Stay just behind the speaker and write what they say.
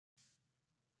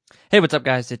Hey, what's up,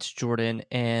 guys? It's Jordan,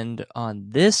 and on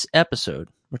this episode,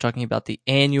 we're talking about the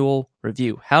annual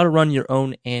review, how to run your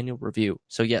own annual review.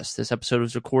 So, yes, this episode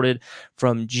was recorded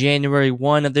from January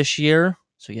 1 of this year.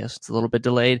 So, yes, it's a little bit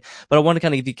delayed, but I want to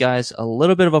kind of give you guys a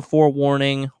little bit of a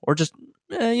forewarning or just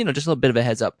a little bit of a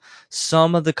heads up.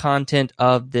 Some of the content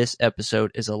of this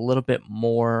episode is a little bit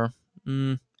more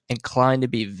inclined to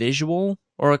be visual,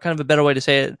 or kind of a better way to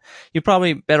say it. You're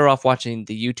probably better off watching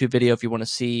the YouTube video if you want to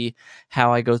see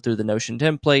how I go through the Notion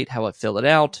template, how I fill it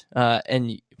out.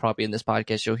 And probably in this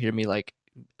podcast, you'll hear me like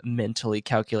mentally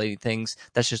calculating things.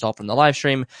 That's just all from the live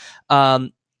stream.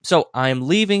 So I'm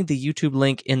leaving the YouTube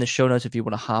link in the show notes if you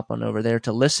want to hop on over there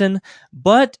to listen.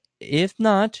 But if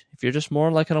not, if you're just more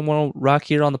like I want to rock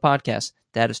here on the podcast,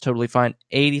 that is totally fine.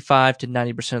 85 to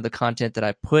 90% of the content that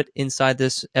I put inside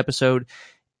this episode,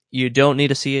 you don't need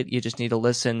to see it. You just need to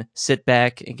listen, sit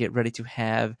back, and get ready to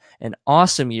have an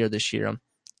awesome year this year.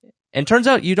 And turns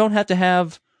out you don't have to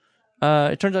have.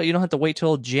 It turns out you don't have to wait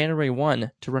till January 1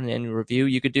 to run an annual review.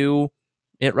 You could do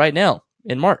it right now,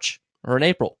 in March, or in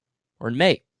April, or in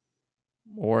May,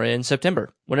 or in September,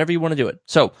 whenever you want to do it.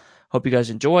 So, hope you guys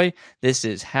enjoy. This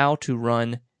is how to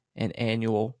run an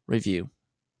annual review.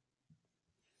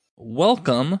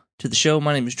 Welcome to the show.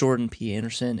 My name is Jordan P.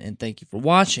 Anderson, and thank you for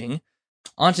watching.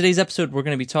 On today's episode, we're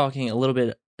going to be talking a little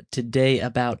bit today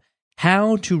about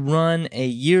how to run a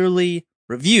yearly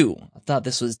review. I thought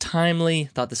this was timely. I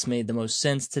thought this made the most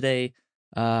sense today.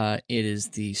 It is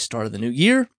the start of the new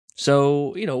year.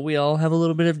 So, we all have a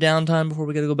little bit of downtime before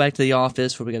we got to go back to the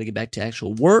office, before we got to get back to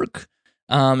actual work.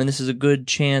 And this is a good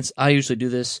chance. I usually do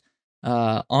this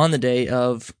on the day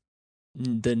of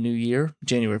the new year,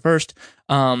 January 1st.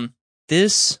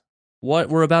 What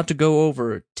we're about to go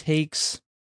over takes...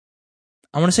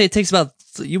 I want to say it takes about,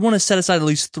 you want to set aside at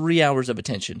least 3 hours of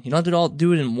attention. You don't have to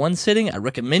do it in one sitting. I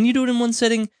recommend you do it in one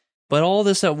sitting, but all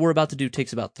this that we're about to do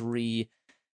takes about 3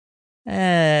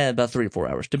 to 4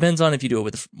 hours. Depends on if you do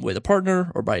it with a partner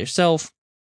or by yourself.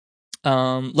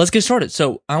 Let's get started.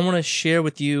 So I want to share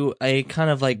with you a kind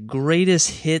of like greatest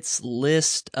hits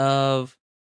list of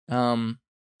kind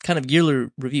of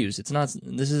yearly reviews.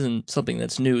 This isn't something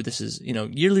that's new. This is,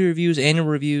 yearly reviews, annual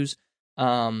reviews.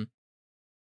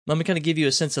 Let me kind of give you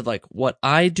a sense of like what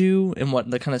I do and what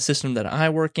the kind of system that I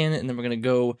work in, and then we're going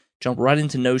to jump right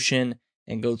into Notion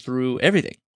and go through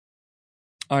everything.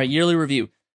 All right, yearly review.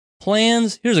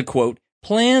 Plans, here's a quote.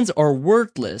 Plans are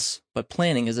worthless, but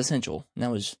planning is essential. And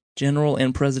that was General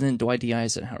and President Dwight D.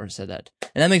 Eisenhower said that.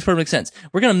 And that makes perfect sense.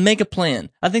 We're going to make a plan.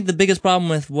 I think the biggest problem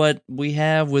with what we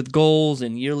have with goals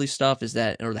and yearly stuff is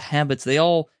that, or the habits,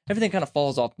 everything kind of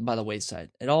falls off by the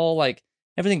wayside.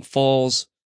 Everything falls.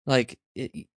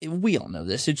 We all know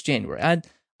this. It's January.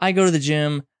 I go to the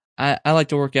gym. I like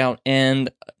to work out, and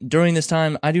during this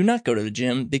time, I do not go to the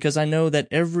gym because I know that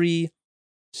every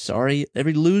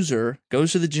loser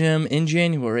goes to the gym in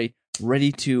January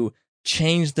ready to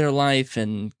change their life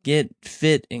and get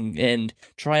fit and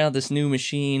try out this new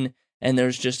machine. And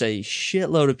there's just a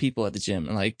shitload of people at the gym.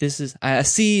 Like I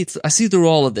see through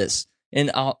all of this, and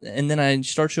then I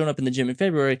start showing up in the gym in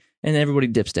February, and everybody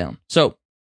dips down. So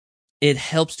it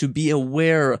helps to be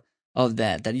aware of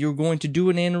that you're going to do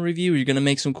an annual review, you're going to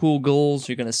make some cool goals,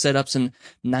 you're going to set up some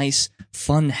nice,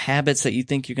 fun habits that you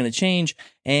think you're going to change,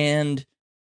 and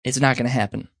it's not going to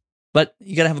happen. But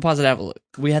you got to have a positive outlook.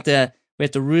 We have to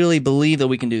really believe that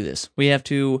we can do this. We have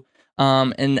to,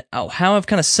 how I've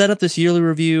kind of set up this yearly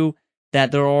review,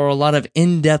 that there are a lot of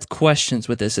in-depth questions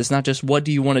with this. It's not just what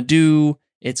do you want to do,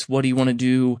 it's what do you want to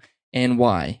do and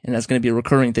why, and that's going to be a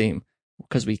recurring theme.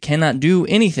 Because we cannot do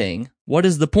anything. What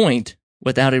is the point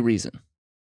without a reason?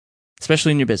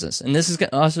 Especially in your business. And this is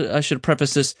also, I should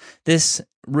preface this. This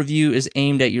review is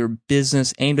aimed at your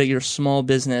business, aimed at your small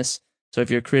business. So if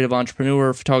you're a creative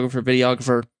entrepreneur, photographer,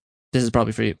 videographer, this is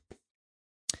probably for you.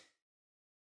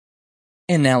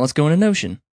 And now let's go into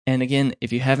Notion. And again, if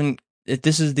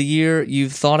this is the year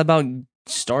you've thought about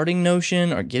starting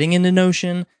Notion or getting into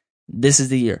Notion, this is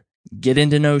the year. Get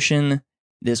into Notion.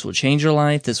 This will change your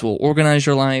life. This will organize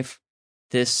your life.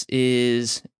 It's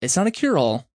not a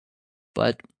cure-all,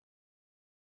 but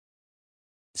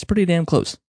it's pretty damn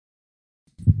close.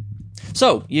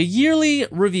 So, your yearly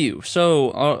review.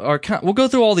 So, we'll go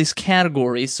through all these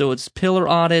categories. So, it's pillar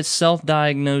audits,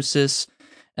 self-diagnosis,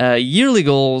 yearly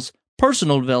goals,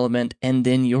 personal development, and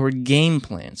then your game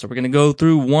plan. So, we're going to go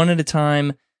through one at a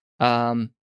time,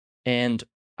 and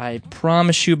I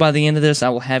promise you by the end of this, I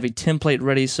will have a template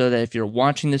ready so that if you're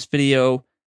watching this video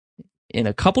in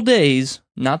a couple days,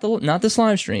 not this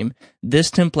live stream,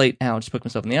 this template, just poke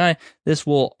myself in the eye, this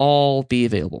will all be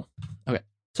available. Okay,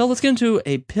 so let's get into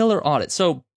a pillar audit.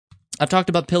 So I've talked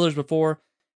about pillars before.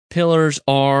 pillars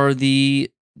are they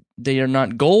are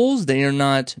not goals, they are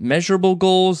not measurable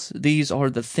goals. These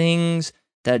are the things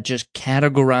that just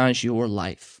categorize your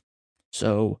life.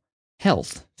 So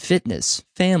health, fitness,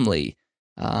 family,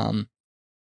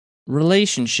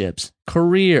 relationships,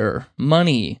 career,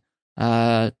 money,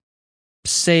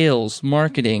 sales,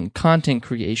 marketing, content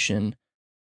creation,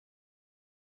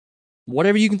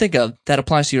 whatever you can think of that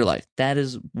applies to your life. That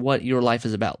is what your life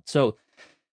is about. So,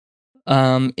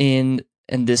 and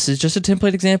this is just a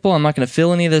template example. I'm not going to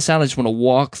fill any of this out. I just want to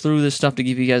walk through this stuff to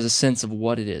give you guys a sense of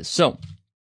what it is. So,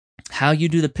 how you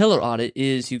do the pillar audit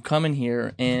is you come in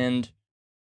here and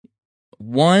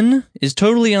 1 is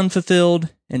totally unfulfilled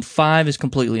and 5 is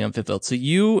completely unfulfilled. So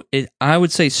I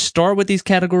would say start with these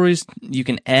categories. You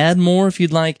can add more if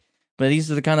you'd like, but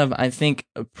these are the kind of, I think,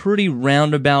 a pretty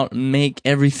roundabout, make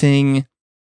everything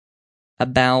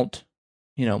about,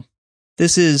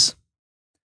 this is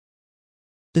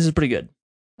pretty good.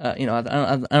 I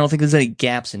don't think there's any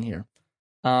gaps in here.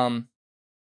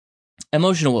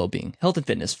 Emotional well-being, health and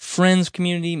fitness, friends,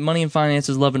 community, money and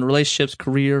finances, love and relationships,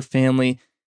 career, family,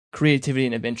 creativity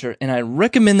and adventure. And I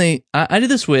recommend I did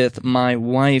this with my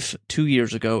wife 2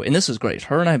 years ago, and this was great.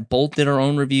 Her and I both did our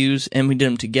own reviews, and we did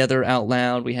them together out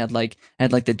loud. We had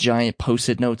the giant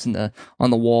post-it notes on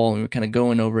the wall, and we were kind of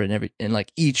going over it and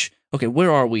okay,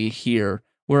 where are we here?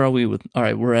 Where are we with? All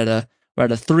right, we're at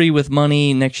a 3 with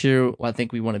money. Next year, I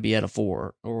think we want to be at a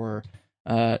 4, or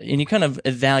and you kind of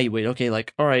evaluate. Okay,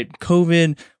 all right,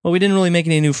 COVID. Well, we didn't really make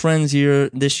any new friends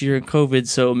this year, COVID,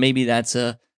 so maybe that's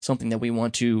something that we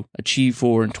want to achieve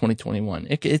for in 2021.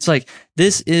 It's like,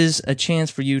 this is a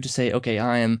chance for you to say, okay,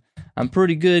 I'm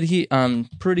pretty good I'm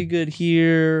pretty good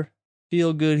here,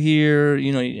 feel good here,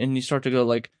 and you start to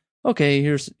go okay,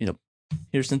 here's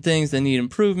some things that need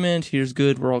improvement, here's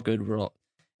good, we're all good, and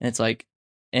it's like,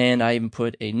 and I even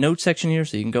put a note section here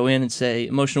so you can go in and say,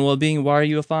 emotional well-being, why are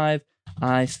you a 5?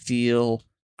 I feel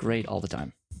great all the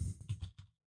time.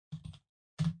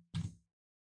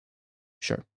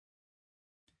 Sure.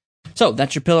 So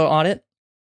that's your pillar audit.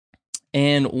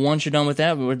 And once you're done with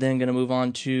that, we're then going to move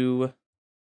on to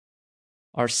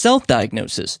our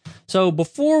self-diagnosis. So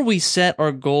before we set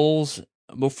our goals,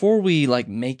 before we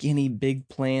make any big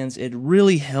plans, it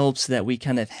really helps that we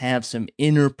kind of have some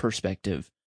inner perspective.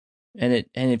 And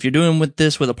if you're doing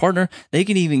this with a partner, they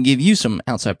can even give you some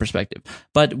outside perspective.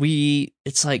 But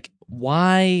it's like,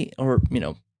 why, or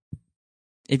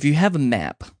if you have a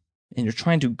map and you're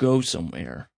trying to go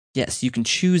somewhere, yes, you can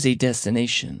choose a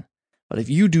destination, but if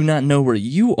you do not know where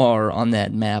you are on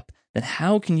that map, then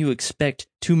how can you expect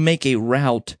to make a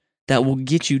route that will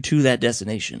get you to that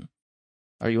destination?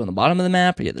 Are you on the bottom of the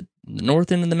map? Are you at the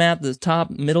north end of the map, the top,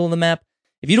 middle of the map?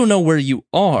 If you don't know where you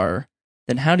are,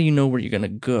 then how do you know where you're going to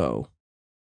go?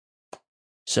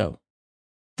 So,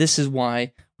 this is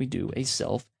why we do a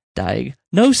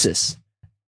self-diagnosis,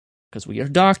 because we are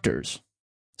doctors.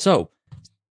 So,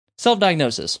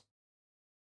 self-diagnosis.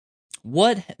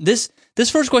 This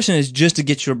first question is just to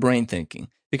get your brain thinking,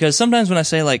 because sometimes when I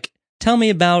say tell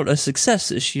me about a success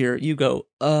this year, you go,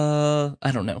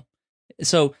 I don't know.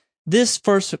 So this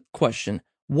first question,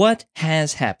 what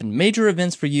has happened? Major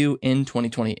events for you in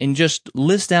 2020, and just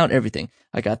list out everything.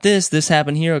 I got this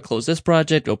happened here, I closed this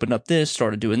project, opened up this,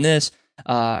 started doing this,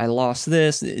 I lost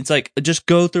this. It's just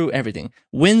go through everything.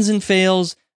 Wins and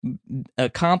fails,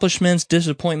 accomplishments,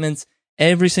 disappointments,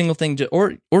 every single thing,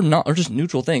 or not, or just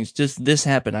neutral things. Just this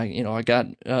happened.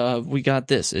 We got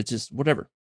this. It's just whatever.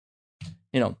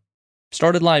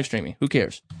 Started live streaming. Who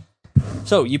cares?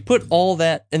 So you put all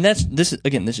that, and this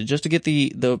is just to get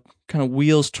the kind of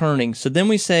wheels turning. So then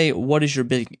we say, what is your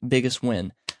biggest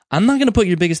win? I'm not going to put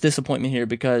your biggest disappointment here,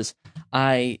 because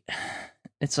I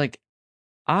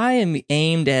am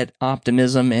aimed at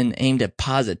optimism and aimed at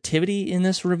positivity in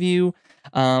this review.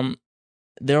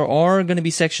 There are going to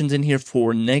be sections in here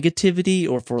for negativity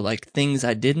or for things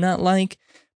I did not like,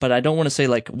 but I don't want to say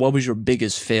what was your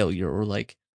biggest failure, or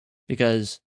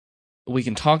because we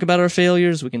can talk about our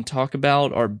failures, we can talk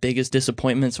about our biggest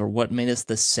disappointments, or what made us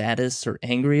the saddest or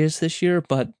angriest this year,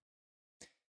 but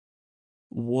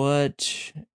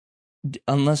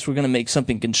unless we're going to make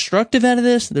something constructive out of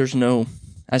this, there's no,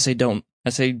 I say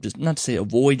just not to say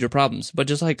avoid your problems, but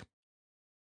just if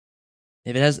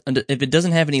it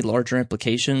doesn't have any larger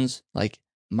implications, like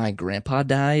my grandpa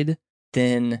died,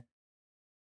 then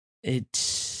it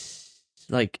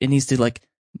needs to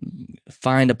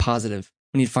find a positive.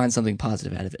 We need to find something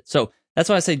positive out of it. So that's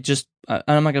why I say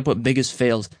I'm not going to put biggest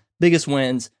fails, biggest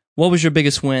wins. What was your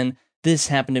biggest win? This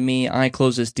happened to me. I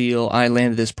closed this deal. I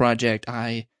landed this project.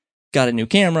 I got a new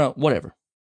camera, whatever.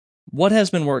 What has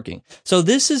been working? So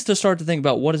this is to start to think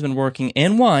about what has been working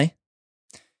and why.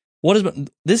 what is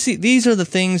this? These are the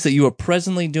things that you are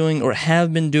presently doing or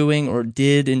have been doing or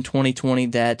did in 2020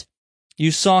 that you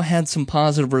saw had some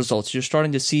positive results. You're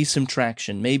starting to see some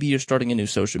traction. Maybe you're starting a new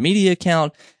social media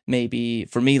account. Maybe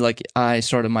for me, like I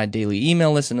started my daily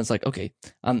email list, and it's like, okay,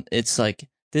 it's like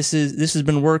this has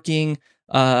been working.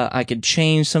 I could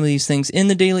change some of these things in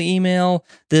the daily email,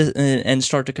 and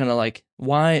start to kind of like,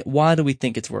 why do we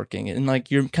think it's working? And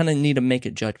like you kind of need to make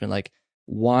a judgment, like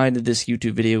why did this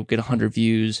YouTube video get 100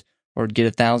 views or get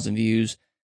 1,000 views?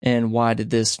 And why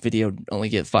did this video only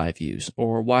get 5 views?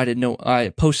 Or why did I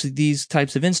posted these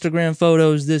types of Instagram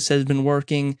photos? This has been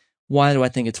working. Why do I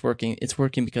think it's working? It's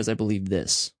working because I believe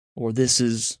this, or this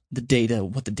is the data,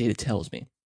 what the data tells me.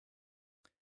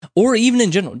 Or even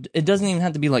in general, it doesn't even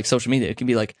have to be like social media. It can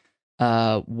be like,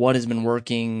 what has been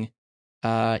working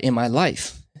in my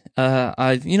life.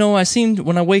 I seem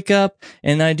when I wake up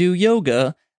and I do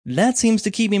yoga, that seems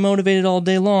to keep me motivated all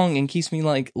day long and keeps me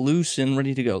like loose and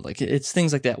ready to go. Like it's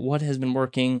things like that. What has been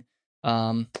working?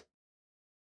 And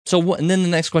then the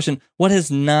next question, what has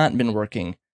not been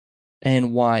working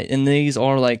and why? And these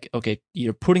are like, okay,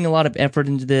 you're putting a lot of effort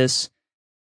into this.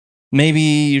 Maybe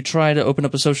you try to open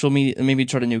up a social media, maybe you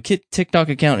try a new TikTok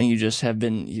account and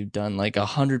you've done like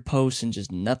 100 posts and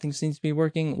just nothing seems to be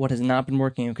working. What has not been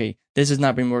working? Okay, this has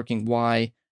not been working.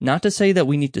 Why? Not to say that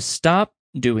we need to stop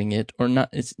doing it or not.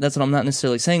 That's what I'm not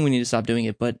necessarily saying we need to stop doing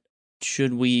it, but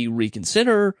should we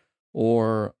reconsider?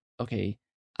 Or, okay,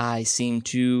 I seem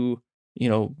to,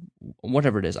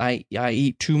 whatever it is, I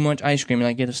eat too much ice cream and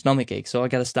I get a stomach ache, so I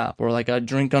gotta stop. Or like I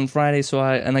drink on Friday,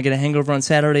 and I get a hangover on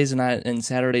Saturdays, and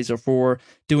Saturdays are for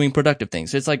doing productive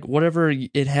things. It's like whatever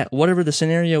whatever the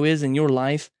scenario is in your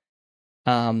life,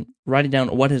 writing down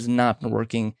what has not been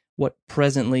working, what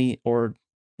presently, and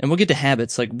we'll get to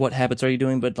habits, like what habits are you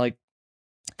doing, but like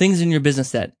things in your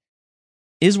business that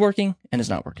is working and is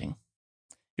not working.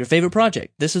 Your favorite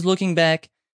project. This is looking back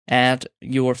at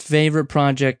your favorite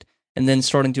project and then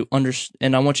starting to understand,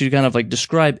 and I want you to kind of like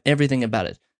describe everything about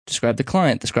it. Describe the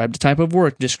client, describe the type of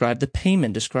work, describe the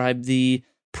payment, describe the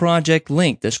project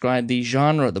length, describe the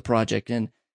genre of the project, and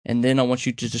then I want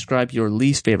you to describe your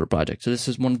least favorite project. So this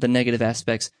is one of the negative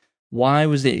aspects. Why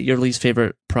was it your least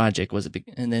favorite project?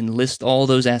 And then list all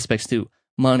those aspects too.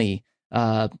 Money,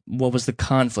 what was the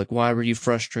conflict? Why were you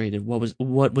frustrated? What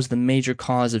was the major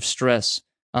cause of stress?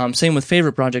 Same with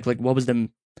favorite project, like what was the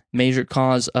major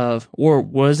cause of, or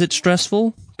was it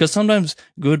stressful? Because sometimes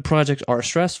good projects are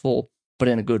stressful, but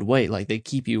in a good way. Like they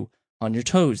keep you on your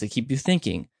toes, they keep you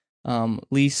thinking.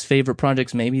 Least favorite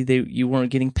projects, maybe you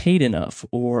weren't getting paid enough,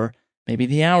 or maybe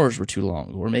the hours were too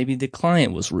long, or maybe the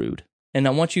client was rude. And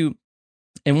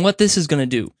what this is going to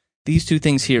do, these two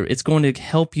things here, it's going to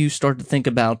help you start to think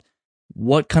about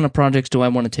what kind of projects do I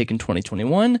want to take in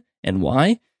 2021 and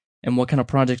why, and what kind of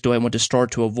projects do I want to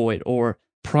start to avoid, or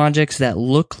projects that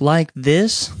look like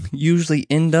this usually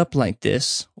end up like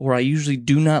this, or I usually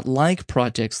do not like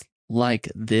projects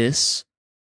like this,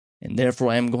 and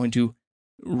therefore I am going to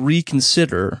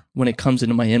reconsider when it comes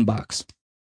into my inbox.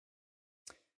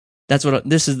 That's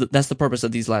the purpose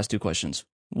of these last two questions.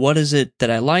 What is it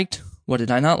that I liked? What did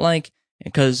I not like?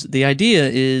 Because the idea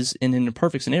is, in a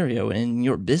perfect scenario in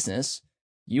your business,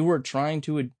 you are trying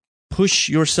to push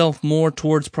yourself more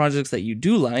towards projects that you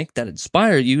do like, that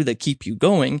inspire you, that keep you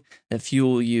going, that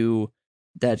fuel you,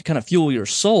 that kind of fuel your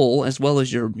soul as well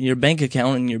as your bank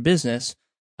account and your business,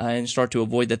 and start to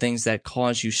avoid the things that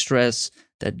cause you stress,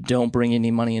 that don't bring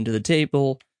any money onto the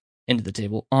table, and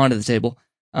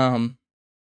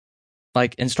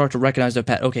start to recognize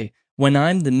that, okay, when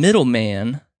I'm the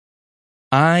middleman,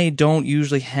 I don't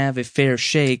usually have a fair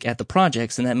shake at the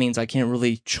projects, and that means I can't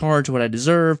really charge what I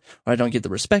deserve, or I don't get the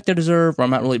respect I deserve, or I'm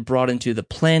not really brought into the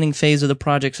planning phase of the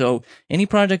project. So any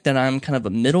project that I'm kind of a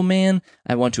middleman,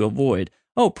 I want to avoid.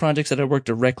 Oh, projects that I work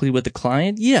directly with the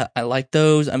client, yeah, I like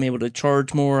those. I'm able to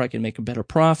charge more, I can make a better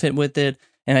profit with it,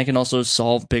 and I can also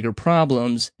solve bigger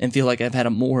problems and feel like I've had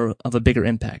more of a bigger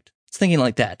impact. It's thinking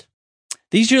like that.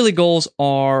 These yearly goals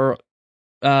are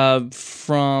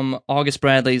from August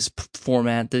Bradley's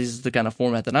format. This is the kind of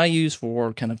format that I use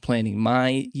for kind of planning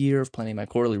my year, planning my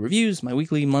quarterly reviews, my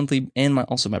weekly, monthly, and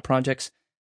also my projects.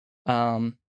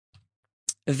 Value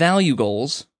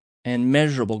goals and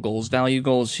measurable goals. Value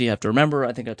goals, you have to remember,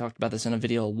 I think I talked about this in a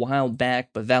video a while back,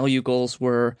 but value goals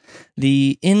were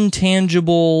the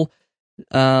intangible,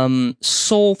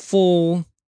 soulful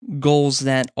goals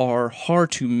that are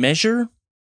hard to measure,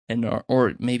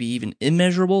 or maybe even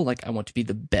immeasurable. Like, I want to be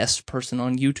the best person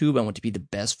on YouTube. I want to be the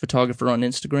best photographer on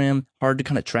Instagram. Hard to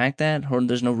kind of track that.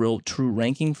 There's no real true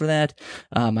ranking for that.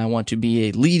 I want to be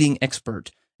a leading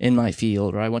expert in my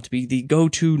field, or I want to be the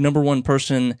go-to number one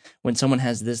person when someone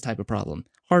has this type of problem.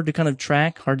 Hard to kind of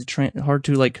track, hard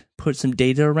to like put some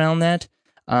data around that,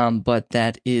 but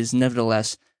that is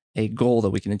nevertheless a goal that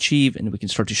we can achieve and we can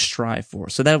start to strive for.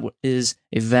 So that is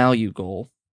a value goal.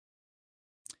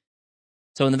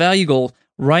 So in the value goal,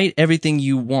 write everything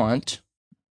you want,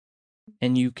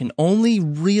 and you can only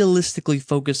realistically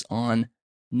focus on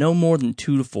no more than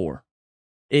 2 to 4.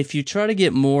 If you try to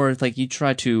get more, like you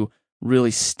try to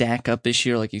really stack up this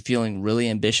year, like you're feeling really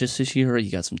ambitious this year, you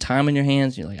got some time on your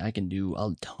hands, you're like, I can do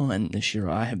a ton this year,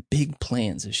 I have big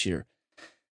plans this year.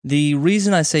 The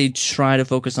reason I say try to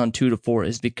focus on 2 to 4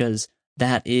 is because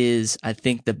that is, I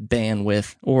think, the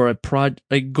bandwidth, or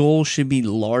a goal should be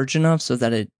large enough so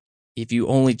that if you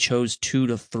only chose 2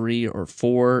 to 3 or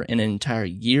 4 in an entire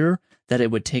year, that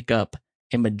it would take up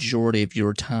a majority of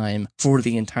your time for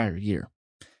the entire year.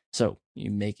 So you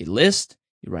make a list,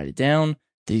 you write it down.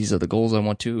 These are the goals I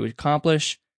want to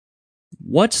accomplish.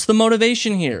 What's the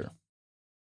motivation here?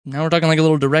 Now we're talking like a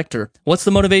little director. What's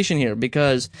the motivation here?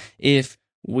 Because if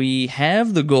we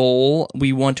have the goal,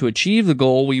 we want to achieve the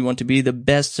goal, we want to be the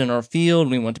best in our field,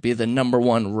 we want to be the number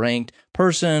one ranked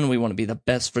person, we want to be the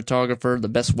best photographer, the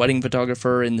best wedding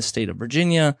photographer in the state of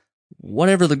Virginia,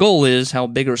 whatever the goal is, how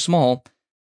big or small,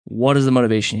 what is the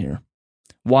motivation here?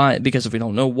 Why? Because if we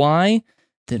don't know why,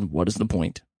 then what is the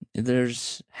point? There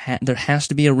has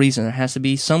to be a reason. There has to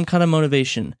be some kind of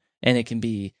motivation, and it can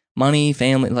be money,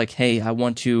 family. Like, hey, I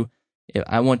want to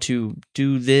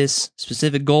do this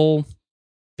specific goal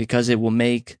because it will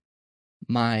make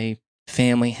my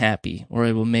family happy, or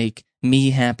it will make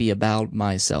me happy about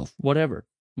myself. Whatever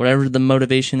the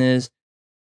motivation is,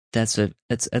 that's a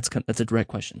direct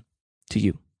question to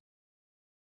you.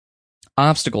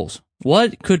 Obstacles.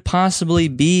 What could possibly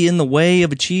be in the way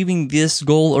of achieving this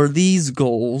goal or these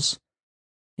goals?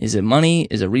 Is it money?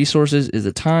 Is it resources? Is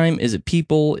it time? Is it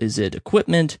people? Is it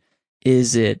equipment?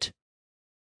 Is it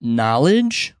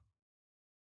knowledge?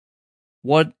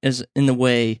 What is in the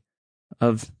way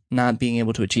of not being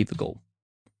able to achieve the goal?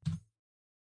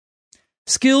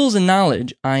 Skills and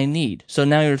knowledge I need. So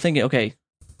now you're thinking, okay,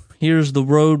 here's the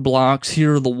roadblocks,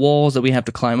 here are the walls that we have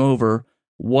to climb over.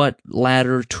 What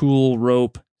ladder, tool,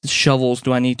 rope, shovels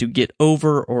do I need to get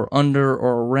over or under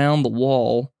or around the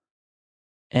wall?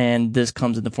 And this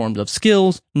comes in the forms of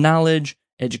skills, knowledge,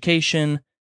 education,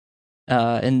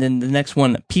 and then the next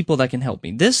one, people that can help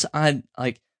me. This, I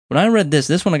like, when I read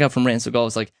this one I got from Rand Segal, I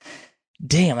was like,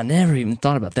 damn, I never even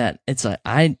thought about that. It's like,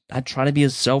 I try to be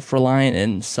as self-reliant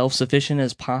and self-sufficient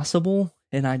as possible,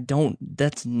 and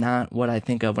that's not what I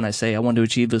think of when I say I want to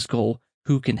achieve this goal.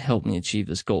 Who can help me achieve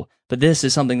this goal? But this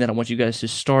is something that I want you guys to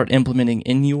start implementing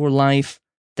in your life,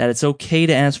 that it's okay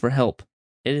to ask for help.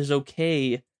 It is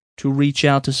okay to reach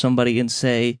out to somebody and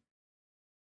say,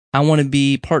 I want to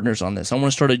be partners on this. I want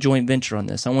to start a joint venture on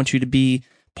this. I want you to be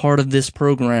part of this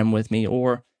program with me,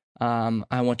 or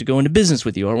I want to go into business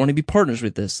with you, or I want to be partners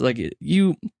with this.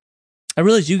 I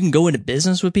realize you can go into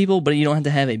business with people, but you don't have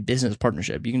to have a business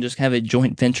partnership. You can just have a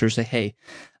joint venture. Say, hey,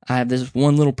 I have this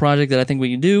one little project that I think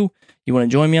we can do. You want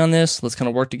to join me on this? Let's kind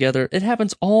of work together. It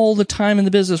happens all the time in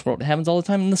the business world. It happens all the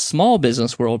time in the small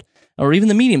business world, or even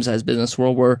the medium-sized business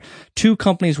world, where two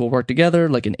companies will work together,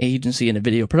 like an agency and a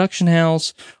video production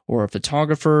house, or a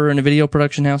photographer and a video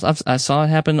production house. I saw it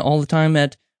happen all the time when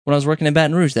I was working at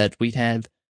Baton Rouge, that we'd have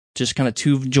just kind of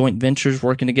two joint ventures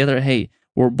working together. Hey,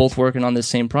 we're both working on this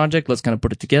same project. Let's kind of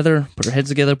put it together, put our heads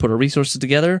together, put our resources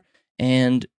together,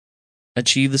 and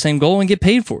achieve the same goal and get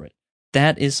paid for it.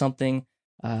 That is something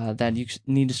that you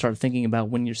need to start thinking about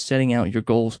when you're setting out your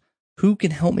goals. Who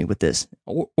can help me with this?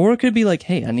 Or it could be like,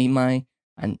 hey,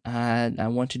 I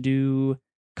want to do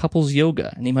couples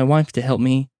yoga. I need my wife to help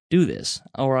me do this.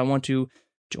 Or I want to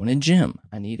join a gym.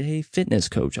 I need a fitness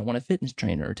coach. I want a fitness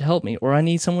trainer to help me. Or I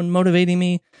need someone motivating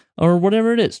me, or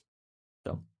whatever it is.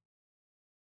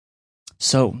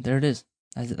 So there it is.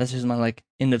 That's just my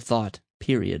end of thought.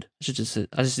 Period.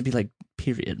 I just be like,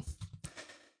 period.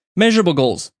 Measurable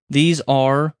goals. These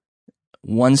are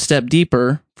one step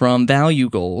deeper from value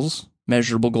goals.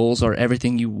 Measurable goals are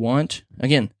everything you want.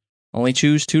 Again, only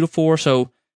choose 2 to 4. So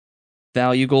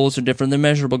value goals are different than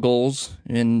measurable goals.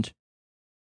 And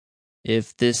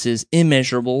if this is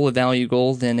immeasurable, a value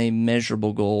goal, then a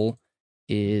measurable goal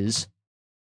is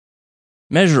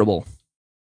measurable.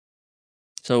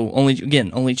 So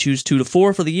only choose 2 to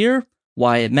 4 for the year.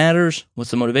 Why it matters,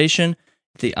 what's the motivation,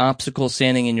 the obstacles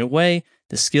standing in your way,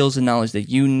 the skills and knowledge that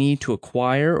you need to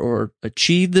acquire or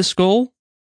achieve this goal,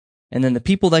 and then the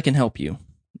people that can help you.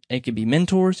 It can be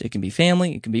mentors, it can be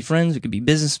family, it can be friends, it can be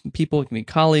business people, it can be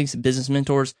colleagues, business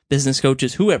mentors, business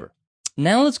coaches, whoever.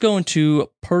 Now let's go into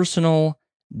personal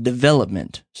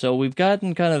development. So we've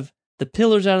gotten kind of the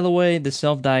pillars out of the way, the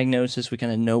self-diagnosis. We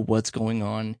kind of know what's going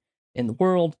on in the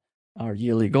world, our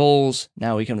yearly goals.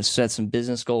 Now we kind of set some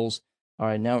business goals. All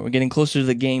right, now we're getting closer to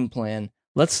the game plan.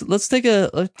 Let's take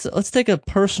a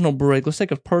personal break. Let's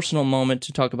take a personal moment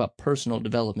to talk about personal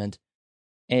development.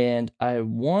 And I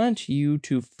want you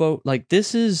to we're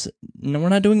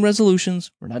not doing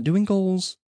resolutions. We're not doing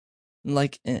goals. We're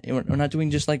not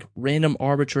doing just like random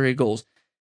arbitrary goals.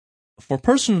 For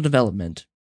personal development,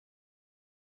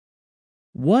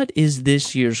 what is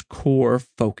this year's core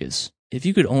focus? If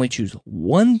you could only choose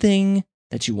one thing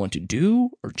that you want to do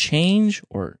or change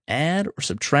or add or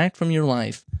subtract from your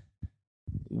life,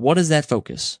 what is that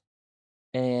focus?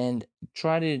 And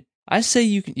I say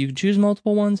you can choose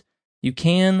multiple ones. You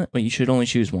can, but you should only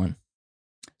choose one.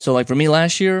 So like for me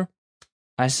last year,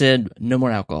 I said no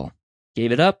more alcohol.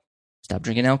 Gave it up, stopped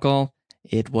drinking alcohol.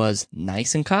 It was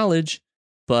nice in college,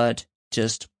 but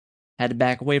just had to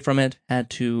back away from it. That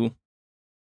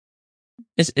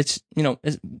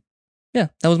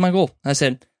was my goal. I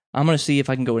said, I'm going to see if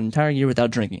I can go an entire year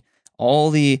without drinking. All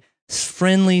the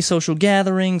friendly social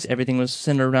gatherings, everything was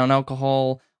centered around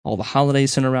alcohol. All the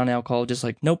holidays centered around alcohol. Just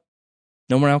like, nope,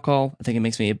 no more alcohol. I think it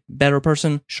makes me a better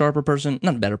person, sharper person.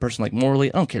 Not a better person, like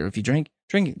morally. I don't care if you drink,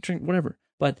 whatever.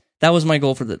 But that was my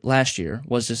goal for the last year,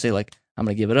 was to say like, I'm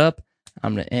going to give it up.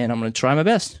 I'm going to try my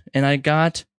best. And I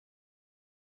think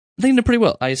did pretty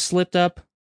well. I slipped up,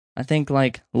 I think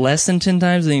like less than 10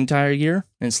 times the entire year.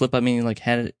 And slip up meaning like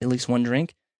had at least one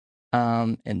drink.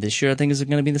 And this year I think is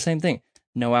going to be the same thing.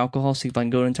 No alcohol. See if I can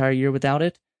go an entire year without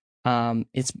it.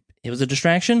 It was a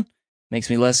distraction. Makes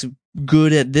me less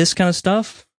good at this kind of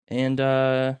stuff. And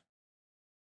so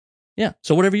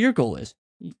whatever your goal is,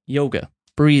 yoga,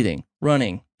 breathing,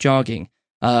 running, jogging,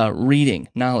 reading,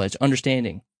 knowledge,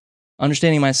 understanding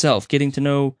myself, getting to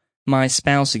know my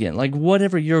spouse again, like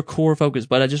whatever your core focus.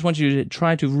 But I just want you to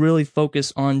try to really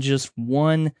focus on just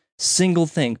one single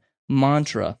thing,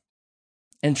 mantra,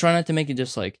 and try not to make it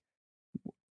just like,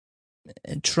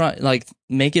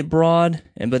 make it broad.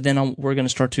 But then we're going to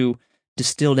start to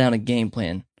distill down a game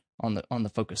plan on the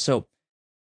focus. So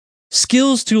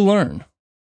skills to learn.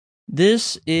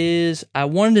 I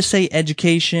wanted to say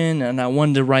education, and I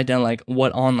wanted to write down like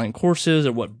what online courses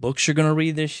or what books you're going to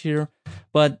read this year.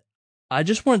 But I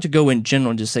just wanted to go in general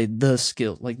and just say the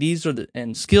skills. Like these are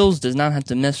and skills does not have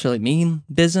to necessarily mean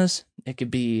business. It could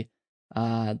be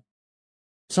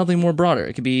something more broader.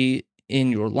 It could be in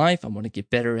your life. I want to get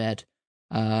better at,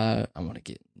 for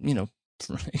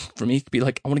me, it could be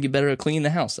like, I want to get better at cleaning the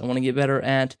house. I want to get better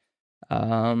at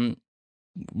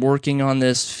working on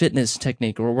this fitness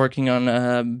technique, or working on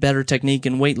a better technique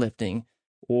in weightlifting,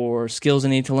 or skills I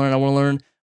need to learn. I want to learn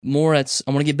more I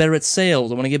want to get better at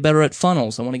sales. I want to get better at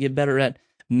funnels. I want to get better at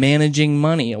managing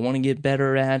money. I want to get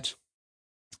better at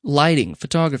lighting,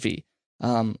 photography,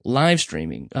 live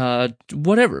streaming,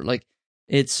 whatever. Like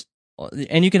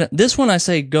and you can, this one I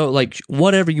say go like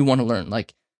whatever you want to learn,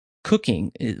 like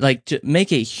cooking, like to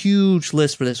make a huge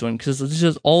list for this one, because this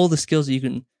is all the skills that you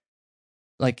can,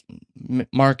 like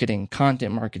marketing,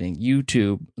 content marketing,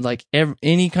 YouTube, like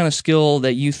any kind of skill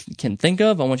that you can think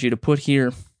of, I want you to put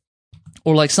here.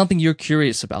 Or like something you're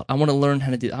curious about. I want to learn how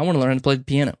to play the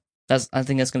piano. I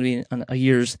think that's going to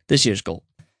be this year's goal.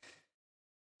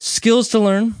 Skills to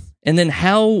learn, and then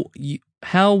how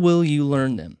will you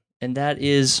learn them? And that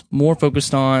is more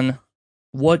focused on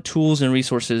what tools and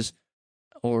resources,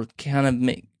 or kind of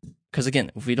because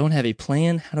again, if we don't have a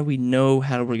plan, how do we know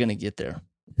how we're going to get there?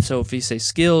 So if we say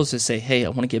skills, to say, hey, I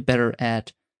want to get better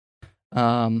at,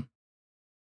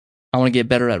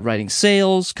 writing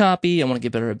sales copy. I want to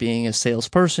get better at being a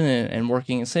salesperson and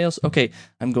working in sales. Okay,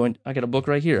 I got a book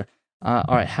right here. All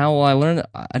right, how will I learn?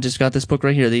 I just got this book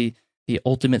right here, the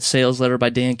Ultimate Sales Letter by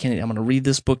Dan Kennedy. I'm going to read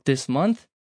this book this month,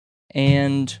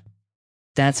 and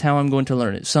that's how I'm going to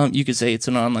learn it. You could say it's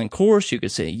an online course. You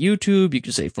could say YouTube. You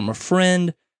could say from a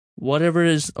friend. Whatever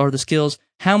it is are the skills.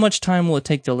 How much time will it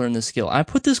take to learn this skill? I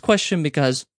put this question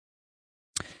because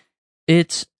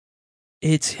it's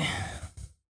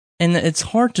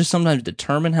hard to sometimes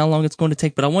determine how long it's going to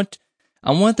take, but I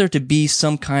want there to be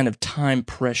some kind of time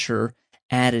pressure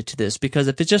added to this, because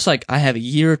if it's just like, I have a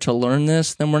year to learn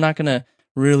this, then we're not going to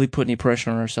really put any pressure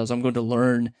on ourselves. I'm going to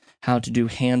learn how to do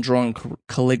hand-drawn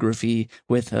calligraphy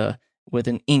with an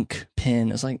ink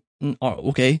pen. It's like,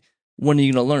 okay, when are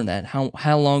you going to learn that?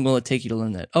 How long will it take you to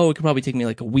learn that? Oh, it could probably take me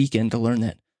like a weekend to learn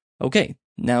that. Okay,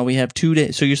 now we have 2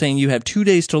 days. So you're saying you have 2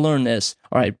 days to learn this.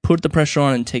 All right, put the pressure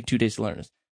on and take 2 days to learn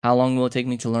this. How long will it take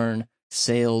me to learn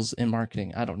sales and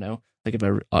marketing? I don't know. Like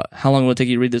how long will it take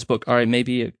you to read this book? All right,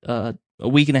 maybe a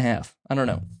week and a half. I don't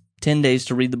know. 10 days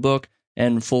to read the book.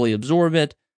 and fully absorb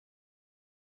it.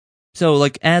 So,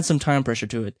 like, add some time pressure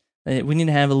to it. We need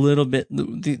to have a little bit.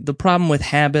 The problem with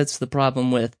habits, the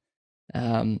problem with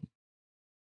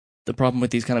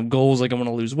these kind of goals, like I want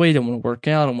to lose weight, I want to work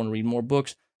out, I want to read more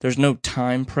books. There's no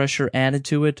time pressure added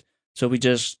to it, so it's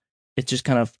just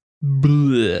kind of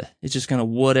bleh. It's just kind of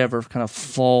whatever, kind of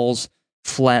falls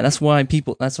flat. That's why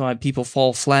people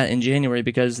fall flat in January,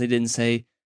 because they didn't say,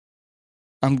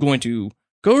 I'm going to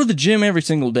go to the gym every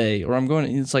single day, or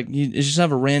it's like you just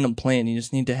have a random plan. You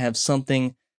just need to have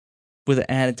something with an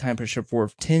added time pressure for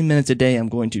 10 minutes a day. I'm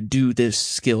going to do this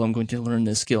skill. I'm going to learn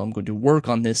this skill. I'm going to work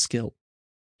on this skill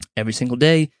every single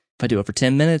day. If I do it for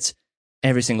 10 minutes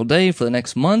every single day for the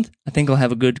next month, I think I'll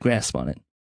have a good grasp on it.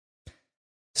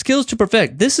 Skills to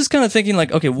perfect. This is kind of thinking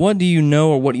like, okay, what do you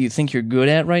know or what do you think you're good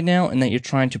at right now and that you're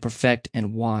trying to perfect,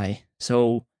 and why?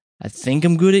 So I think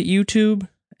I'm good at YouTube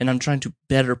and I'm trying to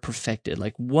better perfect it.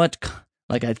 I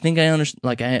think I understand,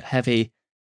 like I have a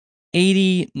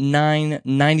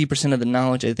 90% of the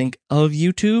knowledge, I think, of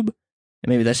YouTube. And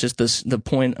maybe that's just the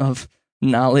point of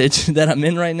knowledge that I'm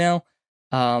in right now.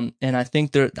 And I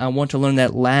think I want to learn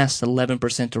that last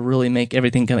 11% to really make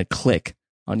everything kind of click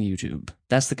on YouTube.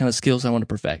 That's the kind of skills I want to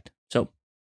perfect. So,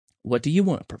 what do you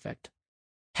want to perfect?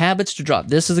 Habits to drop.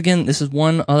 This is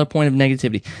one other point of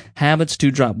negativity. Habits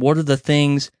to drop. What are the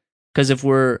things? Because if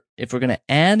we're going to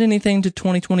add anything to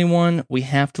 2021, we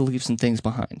have to leave some things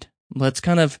behind. Let's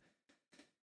kind of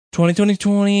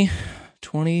 2020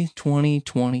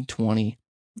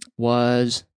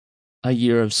 was a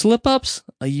year of slip-ups,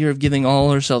 a year of giving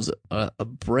all ourselves a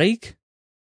break.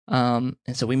 And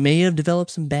so we may have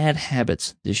developed some bad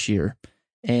habits this year,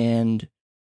 and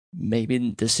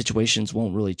maybe the situations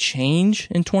won't really change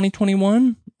in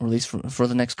 2021, or at least for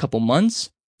the next couple months,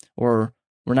 or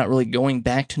we're not really going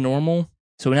back to normal.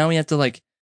 So now we have to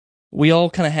we all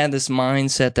kind of had this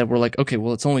mindset that we're like, okay,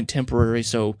 well, it's only temporary,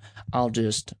 so I'll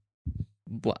just,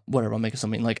 whatever, I'll make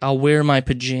something. Like, I'll wear my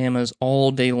pajamas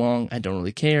all day long, I don't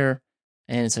really care.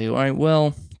 And it's like, all right,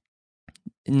 well,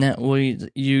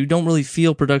 you don't really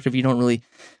feel productive. You don't really,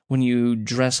 when you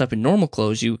dress up in normal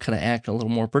clothes, you kind of act a little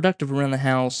more productive around the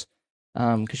house,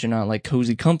 because you're not like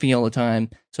cozy comfy all the time.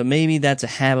 So maybe that's a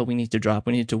habit we need to drop.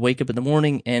 We need to wake up in the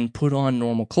morning and put on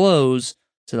normal clothes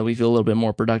so that we feel a little bit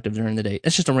more productive during the day.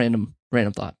 It's just a random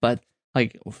thought. But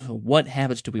like, what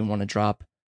habits do we want to drop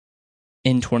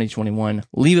in 2021?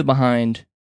 Leave it behind.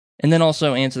 And then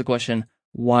also answer the question,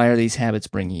 why are these habits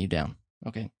bringing you down?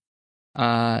 Okay.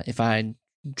 If I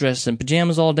dress in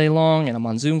pajamas all day long and I'm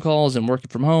on Zoom calls and working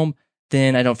from home,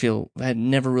 then I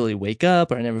never really wake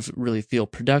up, or I never really feel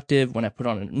productive. When I put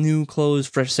on a new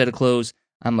fresh set of clothes,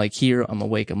 I'm like, here, I'm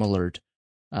awake, I'm alert.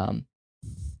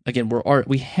 Again,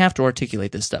 we have to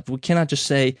articulate this stuff. We cannot just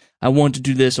say, I want to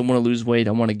do this, I want to lose weight,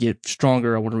 I want to get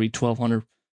stronger, I want to read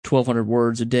 1,200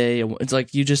 words a day. It's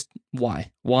like, you just,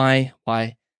 why?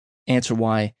 Answer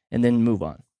why, and then move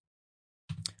on.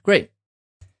 Great.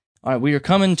 All right, we are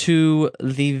coming to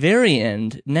the very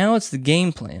end. Now it's the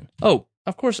game plan. Oh,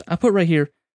 of course, I put right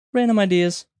here, random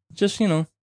ideas. Just,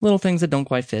 little things that don't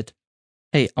quite fit.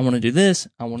 Hey, I want to do this.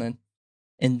 I want to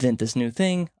invent this new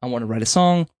thing. I want to write a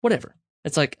song, whatever.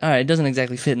 It's like, all right, it doesn't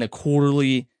exactly fit in a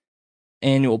quarterly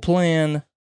annual plan.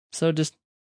 So just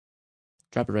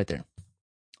drop it right there.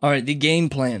 All right, the game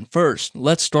plan. First,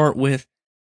 let's start with,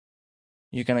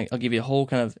 I'll give you a whole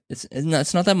kind of,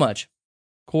 it's not that much.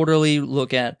 Quarterly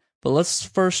look at. But let's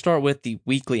first start with the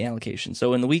weekly allocation.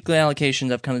 So in the weekly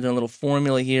allocations, I've kind of done a little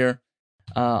formula here.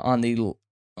 On the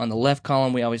left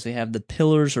column, we obviously have the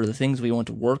pillars, or the things we want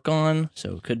to work on.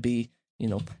 So it could be,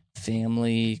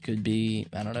 family, could be,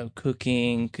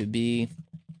 cooking, could be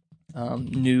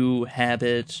new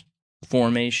habits,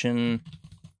 formation,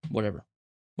 whatever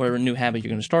new habit you're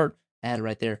going to start, add it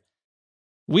right there.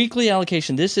 Weekly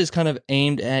allocation, this is kind of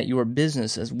aimed at your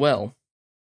business as well.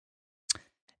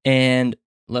 And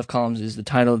left columns is the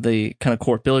title of the kind of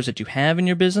core pillars that you have in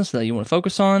your business that you want to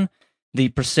focus on. The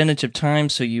percentage of time,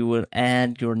 so you would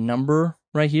add your number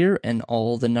right here, and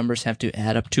all the numbers have to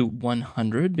add up to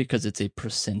 100 because it's a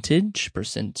percentage.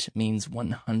 Percent means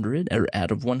 100, or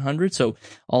out of 100. So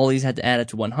all these had to add up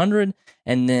to 100,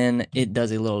 and then it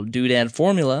does a little doodad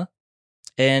formula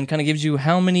and kind of gives you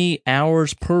how many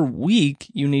hours per week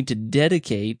you need to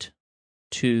dedicate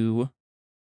to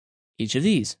each of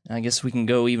these. I guess we can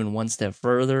go even one step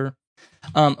further.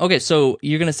 Okay, so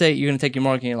you're going to take your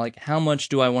marketing, like, how much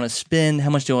do I want to spend? How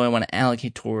much do I want to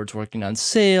allocate towards working on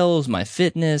sales, my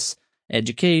fitness,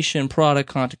 education, product,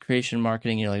 content creation,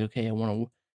 marketing? You're like, okay, I want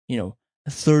to,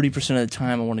 30% of the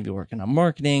time I want to be working on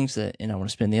marketing, and I want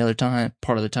to spend the other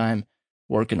part of the time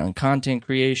working on content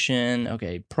creation.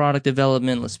 Okay, product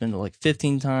development, let's spend it like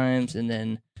 15 times, and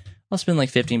then I'll spend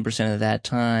like 15% of that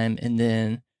time, and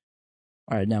then,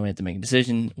 all right, now we have to make a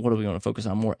decision. What do we want to focus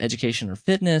on more, education or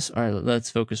fitness? All right, let's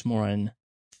focus more on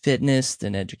fitness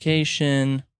than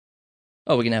education.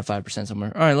 Oh, we can have 5%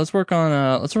 somewhere. All right, let's work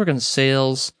on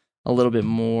sales a little bit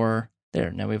more.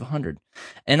 There, now we have 100.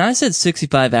 And I said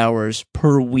 65 hours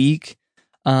per week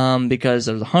because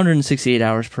there's 168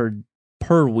 hours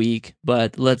per week,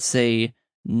 but let's say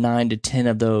 9 to 10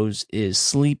 of those is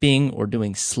sleeping or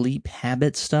doing sleep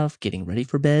habit stuff, getting ready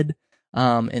for bed.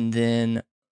 And then,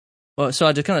 so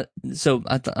I just kind of, so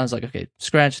I was like, okay,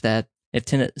 scratch that. If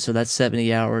 10, so that's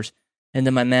 70 hours. And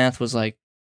then my math was like,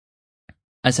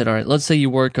 I said, all right, let's say you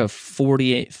work a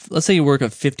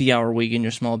 50-hour week in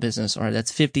your small business. All right,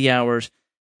 that's 50 hours.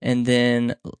 And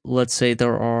then let's say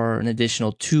there are an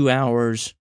additional 2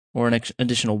 hours or an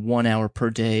additional 1 hour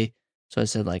per day. So I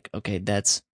said, like, okay,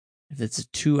 if it's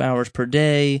 2 hours per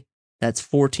day, that's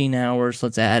 14 hours.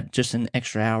 Let's add just an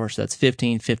extra hour. So that's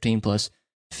 15 plus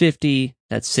 50,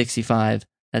 that's 65.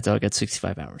 That's how I got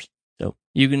 65 hours. So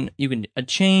you can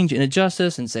change and adjust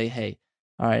this and say, hey,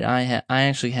 all right, I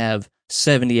actually have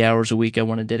 70 hours a week I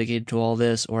want to dedicate to all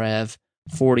this, or I have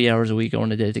 40 hours a week I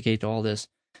want to dedicate to all this.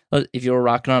 If you're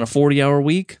rocking on a 40-hour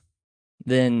week,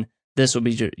 then this will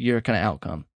be your kind of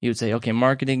outcome. You would say, okay,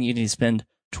 marketing, you need to spend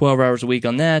 12 hours a week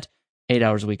on that, 8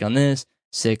 hours a week on this,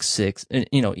 6,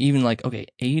 even like, okay,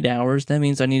 8 hours, that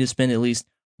means I need to spend at least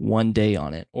 1 day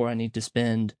on it, or I need to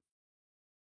spend,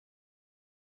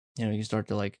 you can start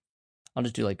to like, I'll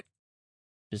just do like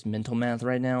just mental math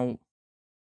right now.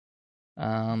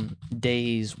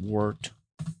 Days worked.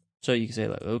 So you can say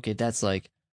like, okay, that's like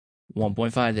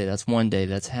 1.5 day, that's 1 day,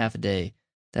 that's half a day,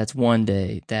 that's 1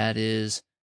 day, that is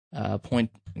a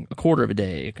quarter of a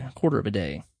day.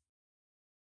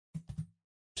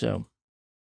 So,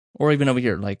 or even over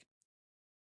here, like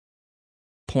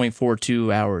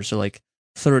 0.42 hours, so like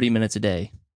 30 minutes a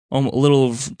day, a little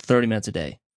over 30 minutes a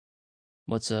day.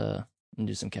 Let me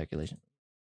do some calculation.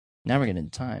 Now we're getting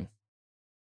into time.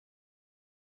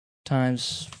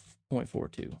 Times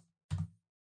 0.42.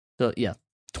 So yeah,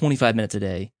 25 minutes a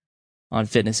day on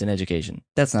fitness and education.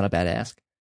 That's not a bad ask.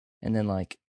 And then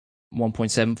like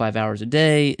 1.75 hours a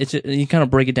day. You kind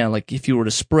of break it down. Like if you were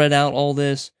to spread out all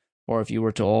this, or if you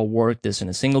were to all work this in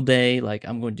a single day, like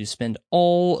I'm going to spend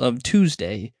all of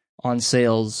Tuesday on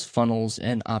sales, funnels,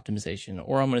 and optimization,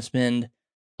 or I'm going to spend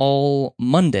all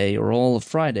Monday or all of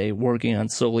Friday working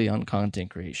solely on content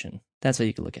creation. That's how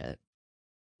you can look at it.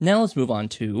 Now let's move on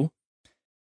to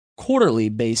quarterly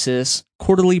basis,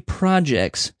 quarterly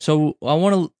projects. So I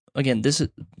want to, again,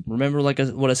 remember like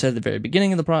what I said at the very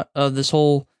beginning of this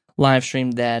whole live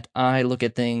stream, that I look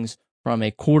at things from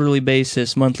a quarterly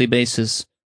basis, monthly basis,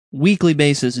 weekly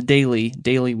basis, daily,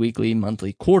 weekly,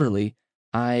 monthly, quarterly.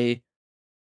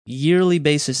 Yearly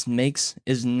basis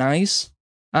is nice.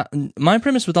 My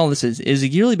premise with all this is a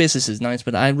yearly basis is nice,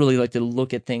 but I really like to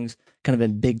look at things kind of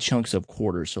in big chunks of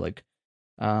quarters. So like,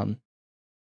 I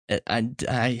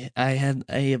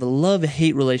have a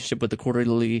love-hate relationship with the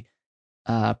quarterly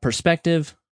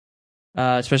perspective,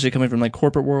 especially coming from like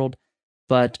corporate world.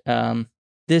 But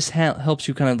this helps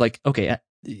you kind of like, okay,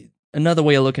 another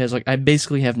way I look at it is like I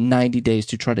basically have 90 days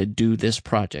to try to do this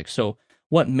project. So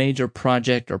what major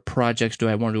project or projects do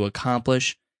I want to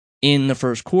accomplish in the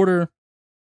first quarter?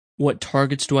 What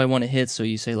targets do I want to hit? So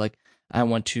you say like, I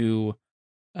want to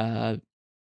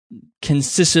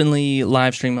consistently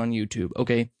live stream on YouTube.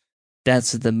 Okay,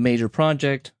 that's the major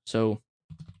project. So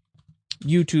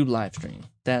YouTube live stream.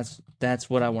 That's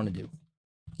what I want to do.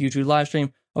 YouTube live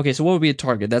stream. Okay, so what would be a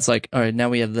target? That's like, all right, now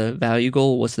we have the value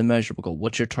goal. What's the measurable goal?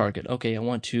 What's your target? Okay, I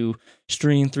want to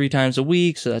stream 3 times a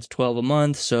week, so that's 12 a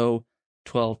month. So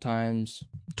 12 times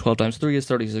 3 is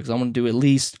 36. I want to do at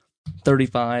least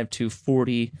 35 to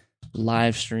 40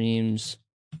 live streams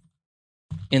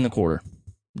in the quarter.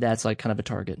 That's like kind of a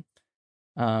target.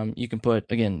 You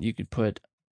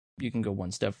can go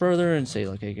one step further and say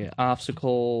like, okay,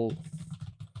 obstacle.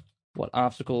 What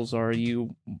obstacles are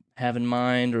you have in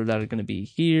mind, or that are going to be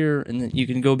here? And then you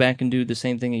can go back and do the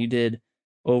same thing that you did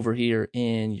over here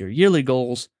in your yearly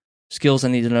goals. Skills I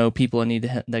need to know, people I need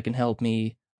to that can help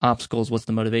me, obstacles, what's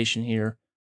the motivation here?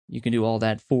 You can do all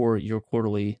that for your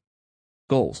quarterly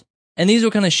goals. And these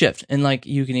will kind of shift. And like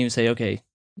you can even say, okay,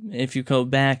 if you go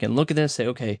back and look at this, say,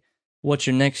 okay, what's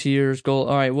your next year's goal?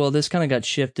 All right, well, this kind of got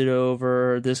shifted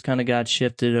over. This kind of got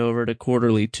shifted over to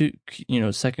quarterly,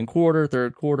 second quarter,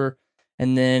 third quarter.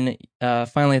 And then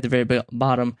finally at the very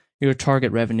bottom, your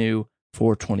target revenue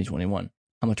for 2021.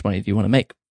 How much money do you want to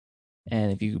make?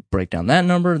 And if you break down that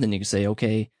number, then you can say,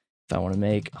 okay, if I want to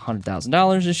make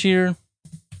 $100,000 this year,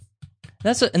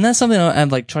 that's something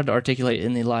I've like tried to articulate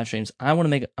in the live streams. I'm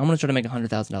gonna try to make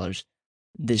 $100,000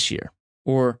 this year,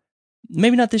 or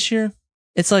maybe not this year.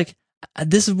 It's like,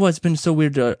 this is what's been so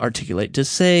weird to articulate.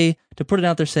 To put it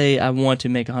out there, say I want to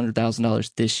make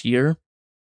 $100,000 this year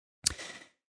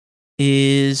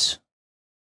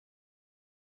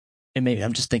and maybe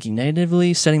I'm just thinking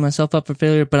negatively, setting myself up for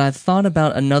failure, but I've thought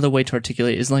about another way to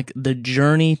articulate is like the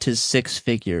journey to six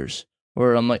figures.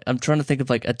 Or I'm trying to think of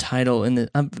like a title in the,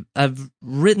 I've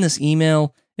written this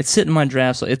email, it's sitting in my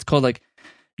draft, so it's called like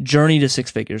Journey to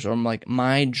Six Figures, or I'm like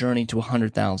my journey to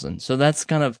 100,000. So that's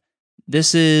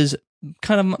this is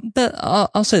kind of,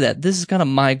 I'll say that this is kind of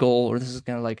my goal, or this is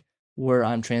kind of like where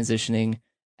I'm transitioning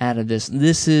out of this.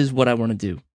 This is what I want to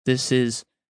do. This is,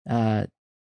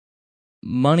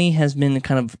 money has been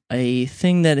kind of a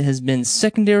thing that has been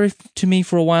secondary to me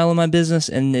for a while in my business,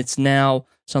 and it's now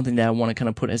something that I want to kind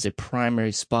of put as a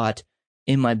primary spot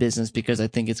in my business, because I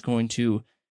think it's going to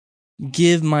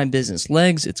give my business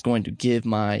legs. It's going to give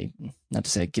not to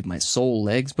say give my soul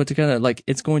legs, but to kind of like,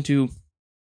 it's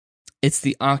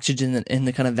the oxygen and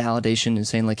the kind of validation and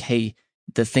saying like, hey,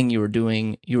 the thing you were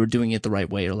doing it the right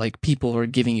way, or like people are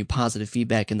giving you positive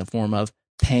feedback in the form of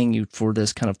paying you for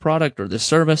this kind of product or this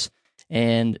service.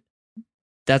 And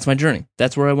that's my journey.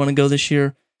 That's where I want to go this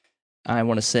year. I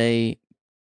want to say,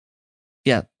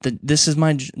 yeah, this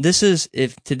is,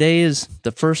 if today is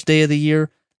the first day of the year,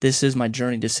 this is my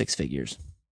journey to six figures.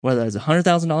 Whether it's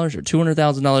 $100,000 or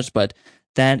 $200,000, but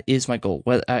that is my goal.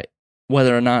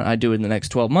 Whether or not I do it in the next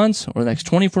 12 months or the next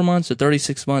 24 months or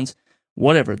 36 months,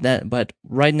 whatever that. But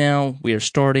right now we are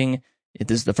starting. If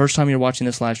this is the first time you're watching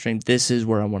this live stream, this is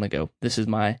where I want to go. This is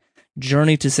my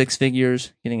journey to six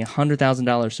figures, getting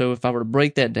 $100,000. So if I were to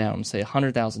break that down, say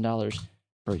 $100,000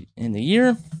 in the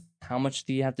year, how much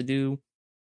do you have to do?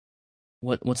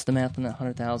 What's the math on that?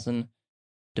 100,000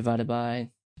 divided by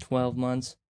 12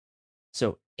 months.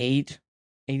 So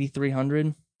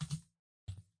 8,300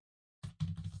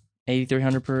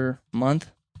 per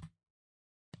month.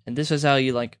 And this is how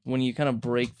you, like, when you kind of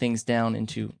break things down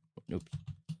into,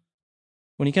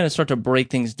 when you kind of start to break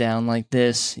things down like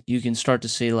this, you can start to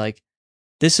see, like,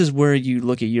 this is where you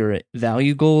look at your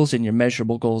value goals and your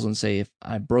measurable goals and say, if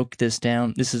I broke this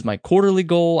down, this is my quarterly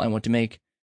goal. I want to make,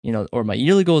 or my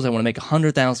yearly goals, I want to make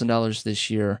 $100,000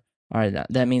 this year. All right,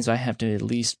 that means I have to at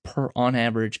least on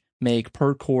average, make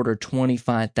per quarter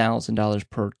 $25,000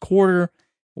 per quarter,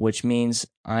 which means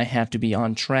I have to be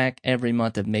on track every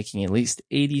month of making at least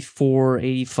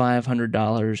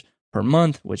 $8,500 per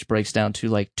month, which breaks down to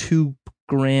like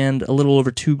 $2,000, a little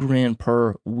over $2,000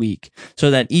 per week.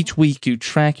 So that each week you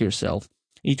track yourself,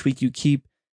 each week you keep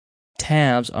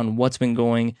tabs on what's been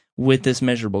going with this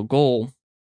measurable goal,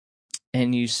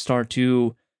 and you start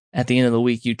to, at the end of the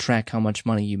week, you track how much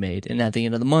money you made, and at the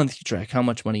end of the month, you track how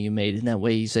much money you made, and that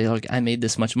way you say, like, I made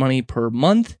this much money per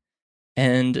month.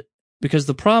 And because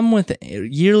the problem with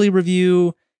yearly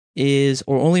review is,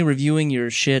 or only reviewing your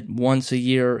shit once a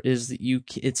year, is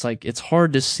that it's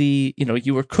hard to see,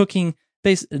 you were cooking.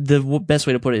 The best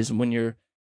way to put it is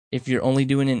if you're only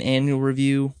doing an annual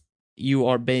review, you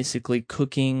are basically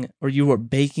cooking, or you are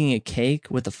baking a cake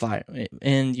with a fire,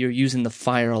 and you're using the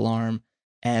fire alarm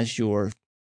as your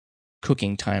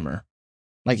cooking timer.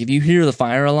 Like, if you hear the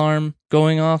fire alarm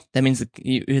going off, that means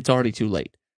it's already too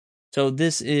late. So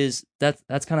that's kind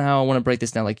of how I want to break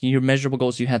this down. Like, your measurable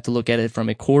goals, you have to look at it from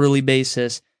a quarterly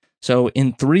basis. So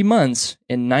in 3 months,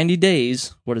 in 90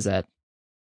 days, what is that?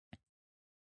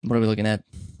 What are we looking at?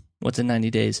 What's in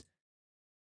 90 days?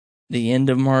 The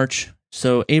end of March.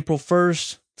 So April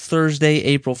 1st, Thursday,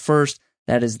 April 1st,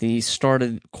 that is the start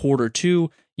of quarter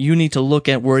 2. You need to look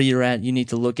at where you're at. You need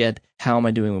to look at, how am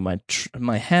I doing with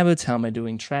my habits? How am I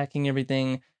doing tracking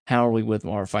everything? How are we with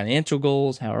our financial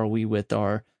goals? How are we with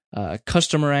our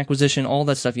customer acquisition? All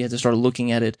that stuff. You have to start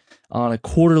looking at it on a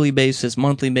quarterly basis,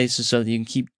 monthly basis, so that you can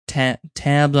keep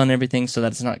tabs on everything, so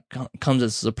that it's not comes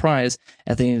as a surprise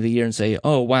at the end of the year and say,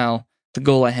 oh, wow, the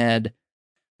goal I had,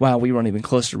 wow, we weren't even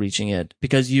close to reaching it,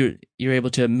 because you're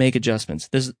able to make adjustments.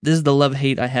 This is the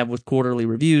love-hate I have with quarterly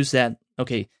reviews, that,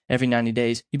 okay, every 90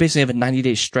 days, you basically have a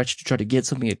 90-day stretch to try to get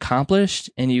something accomplished,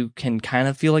 and you can kind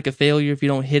of feel like a failure if you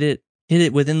don't hit it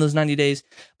within those 90 days,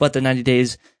 but the 90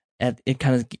 days, it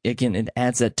kind of, again, it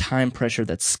adds that time pressure,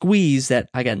 that squeeze, that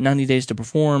I got 90 days to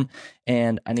perform,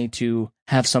 and I need to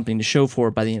have something to show for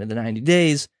it by the end of the 90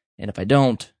 days, and if I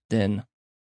don't, then,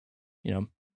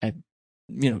 again,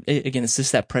 it's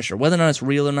just that pressure. Whether or not it's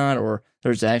real or not, or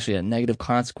there's actually a negative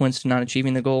consequence to not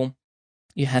achieving the goal,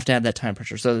 you have to have that time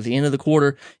pressure. So at the end of the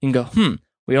quarter, you can go,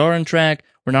 we are on track,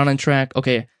 we're not on track,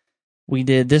 okay, we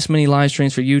did this many live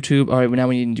streams for YouTube. All right, now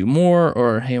we need to do more.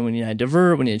 Or, hey, we need to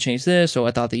divert. We need to change this. So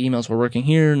I thought the emails were working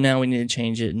here. Now we need to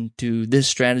change it and do this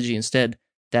strategy instead.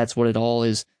 That's what it all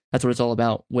is. That's what it's all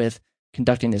about with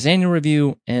conducting this annual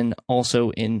review, and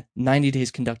also in 90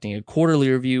 days conducting a quarterly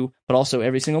review, but also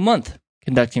every single month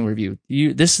conducting review.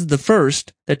 This is the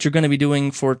first that you're going to be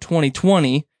doing for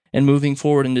 2020 and moving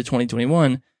forward into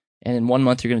 2021. And in 1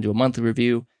 month, you're going to do a monthly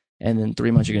review. And then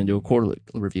 3 months, you're going to do a quarterly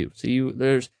review. So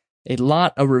there's a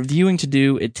lot of reviewing to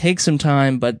do. It takes some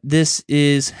time, but this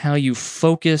is how you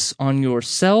focus on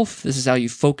yourself. This is how you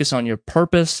focus on your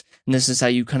purpose. And this is how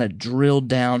you kind of drill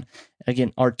down,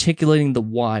 again, articulating the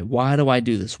why. Why do I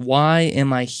do this? Why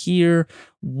am I here?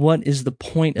 What is the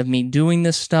point of me doing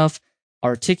this stuff?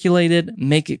 Articulate it,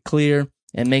 make it clear,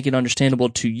 and make it understandable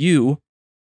to you.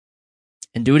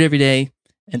 And do it every day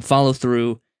and follow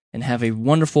through and have a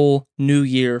wonderful new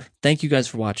year. Thank you guys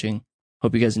for watching.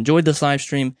 Hope you guys enjoyed this live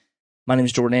stream. My name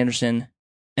is Jordan Anderson,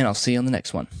 and I'll see you on the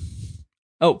next one.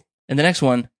 Oh, and the next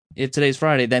one, if today's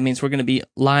Friday, that means we're going to be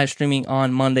live streaming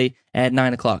on Monday at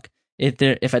 9 o'clock.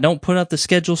 If I don't put up the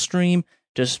schedule stream,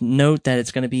 just note that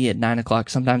it's going to be at 9 o'clock.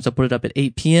 Sometimes I'll put it up at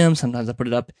 8 p.m. Sometimes I put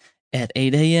it up at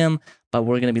 8 a.m. But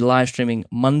we're going to be live streaming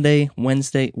Monday,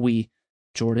 Wednesday.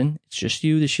 Jordan, it's just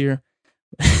you this year.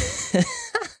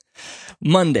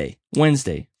 Monday,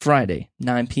 Wednesday, Friday,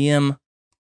 9 p.m.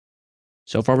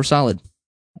 So far, we're solid.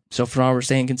 So far, we're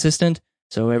staying consistent.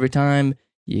 So every time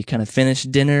you kind of finish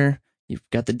dinner, you've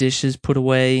got the dishes put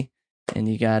away, and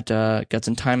you got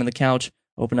some time on the couch,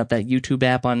 open up that YouTube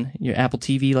app on your Apple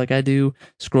TV like I do,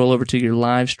 scroll over to your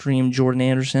live stream, Jordan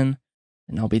Anderson,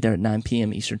 and I'll be there at 9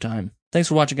 p.m. Eastern Time. Thanks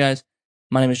for watching, guys.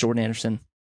 My name is Jordan Anderson,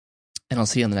 and I'll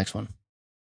see you on the next one.